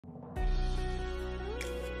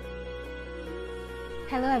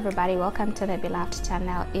Hello everybody, welcome to the Beloved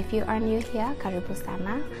channel. If you are new here, karibu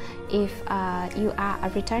sana. If you are a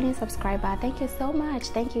returning subscriber, thank you so much.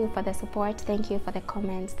 Thank you for the support, thank you for the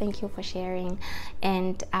comments, thank you for sharing,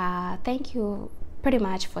 and thank you pretty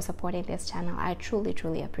much for supporting this channel. I truly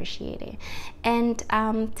appreciate it. And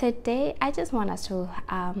today I just want us to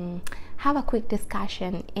have a quick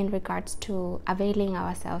discussion in regards to availing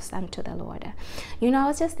ourselves unto the Lord. You know, I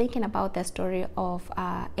was just thinking about the story of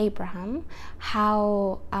Abraham,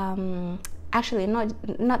 how actually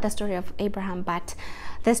not the story of Abraham, but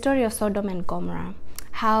the story of Sodom and Gomorrah,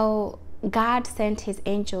 how God sent his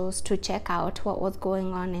angels to check out what was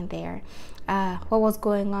going on in there, what was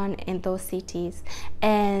going on in those cities,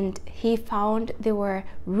 and he found they were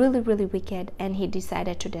really wicked, and he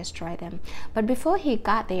decided to destroy them. But before he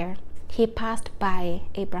got there, he passed by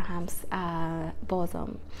Abraham's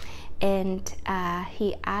bosom, and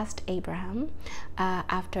he asked Abraham,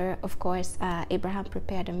 after of course Abraham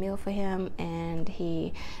prepared a meal for him, and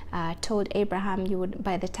he told Abraham, you would,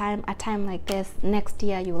 by a time like this next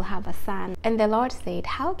year, you will have a son. And the Lord said,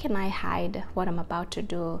 how can I hide what I'm about to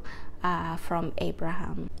do from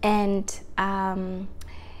Abraham? And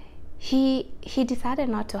he decided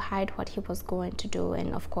not to hide what he was going to do.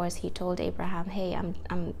 And of course he told Abraham, hey,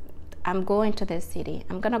 I'm going to this city,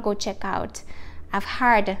 I'm gonna go check out. I've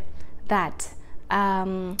heard that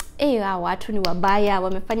watu ni wabaya,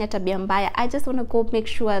 wamefanya tabia mbaya. I just want to go make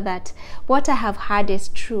sure that what I have heard is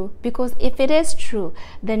true, because if it is true,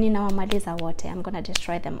 then ninawamaliza wote, I'm gonna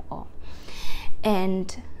destroy them all.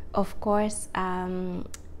 And of course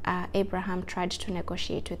Abraham tried to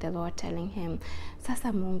negotiate with the Lord, telling him,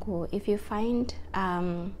 sasa Mungu, if you find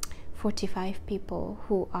 45 people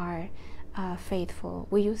who are faithful,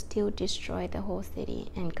 will you still destroy the whole city?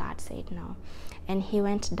 And God said no. And he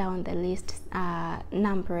went down the list,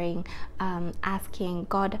 numbering, asking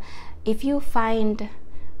God, if you find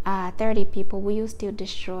 30 people, will you still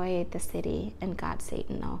destroy the city? And God said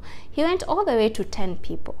no. He went all the way to 10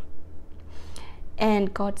 people,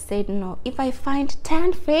 and God said no. If I find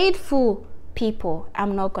 10 faithful people,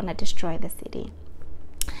 I'm not gonna destroy the city.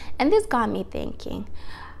 And this got me thinking,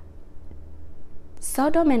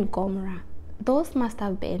 Sodom and Gomorrah, those must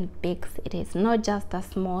have been big cities, not just a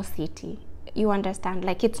small city. You understand?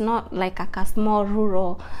 Like, it's not like a small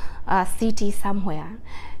rural city somewhere.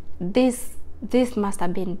 This must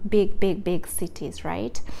have been big cities,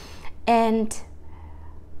 right? And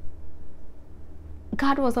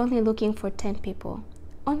God was only looking for 10 people,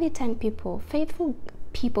 only 10 people, faithful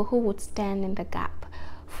people who would stand in the gap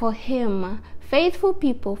for him, faithful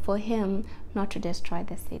people for him not to destroy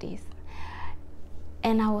the cities.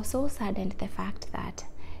 And I was so saddened the fact that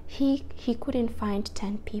he couldn't find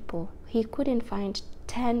 10 people. He couldn't find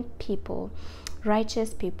 10 people,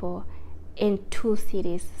 righteous people, in 2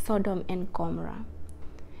 cities, Sodom and Gomorrah.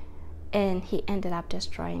 And he ended up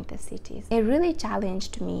destroying the cities. It really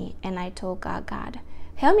challenged me, and I told God, God,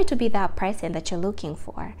 help me to be that person that you're looking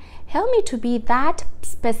for. Help me to be that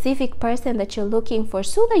specific person that you're looking for,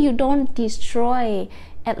 so that you don't destroy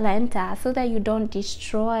Atlanta, so that you don't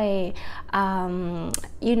destroy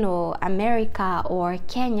you know, America or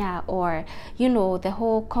Kenya, or you know, the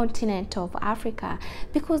whole continent of Africa.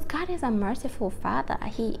 Because God is a merciful Father.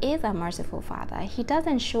 He is a merciful Father. He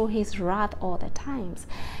doesn't show his wrath all the times.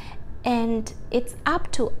 And it's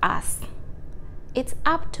up to us. It's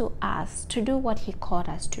up to us to do what he called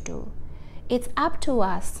us to do. It's up to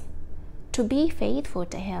us to be faithful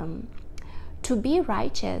to him, to be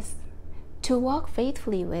righteous, to walk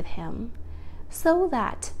faithfully with him, so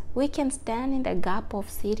that we can stand in the gap of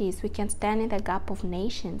cities, we can stand in the gap of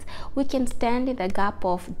nations, we can stand in the gap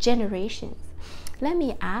of generations. Let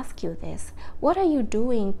me ask you this: what are you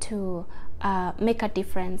doing to make a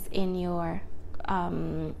difference in your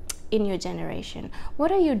generation?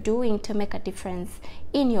 What are you doing to make a difference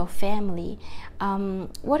in your family?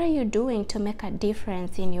 What are you doing to make a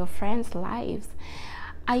difference in your friends' lives?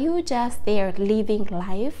 Are you just there living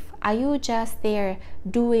life? Are you just there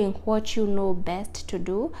doing what you know best to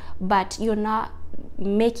do, but you're not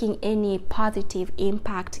making any positive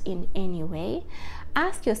impact in any way?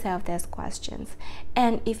 Ask yourself these questions.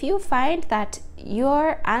 And if you find that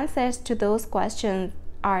your answers to those questions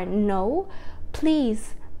are no,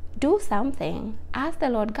 please do something. Ask the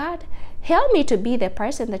Lord, God, help me to be the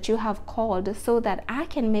person that you have called, so that I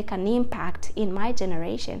can make an impact in my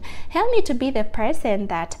generation. Help me to be the person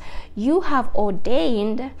that you have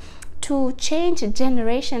ordained to change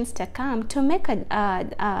generations to come, to make an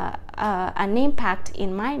impact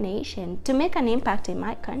in my nation, to make an impact in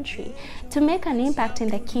my country, to make an impact in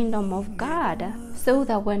the kingdom of God, so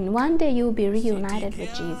that when one day you'll be reunited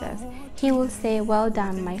with Jesus, he will say, well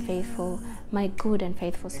done, my faithful, my good and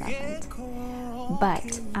faithful servant.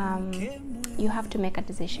 But you have to make a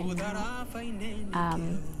decision now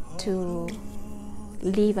to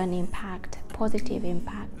leave an impact, positive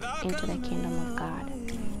impact into the kingdom of God,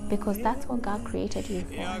 because that's what God created you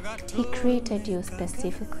for. He created you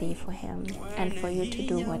specifically for him and for you to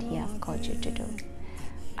do what he has called you to do.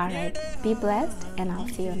 All right, be blessed, and I'll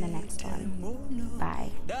see you on the next one. Bye.